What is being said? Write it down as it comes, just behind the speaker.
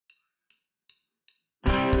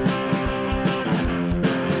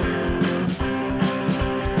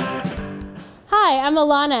Hi, I'm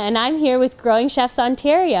Alana and I'm here with Growing Chefs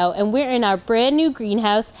Ontario, and we're in our brand new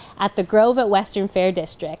greenhouse at the Grove at Western Fair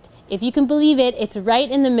District. If you can believe it, it's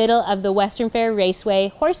right in the middle of the Western Fair Raceway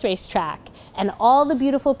horse race track. And all the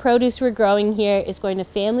beautiful produce we're growing here is going to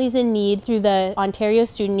families in need through the Ontario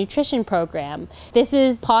Student Nutrition Program. This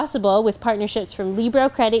is possible with partnerships from Libro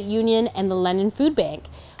Credit Union and the London Food Bank,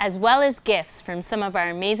 as well as gifts from some of our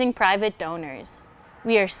amazing private donors.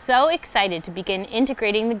 We are so excited to begin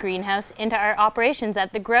integrating the greenhouse into our operations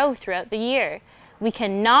at the Grove throughout the year. We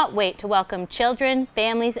cannot wait to welcome children,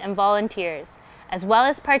 families, and volunteers, as well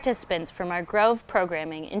as participants from our Grove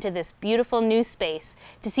programming into this beautiful new space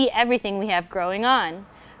to see everything we have growing on.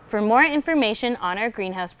 For more information on our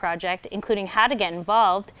greenhouse project, including how to get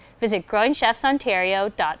involved, visit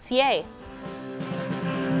growingchefsontario.ca.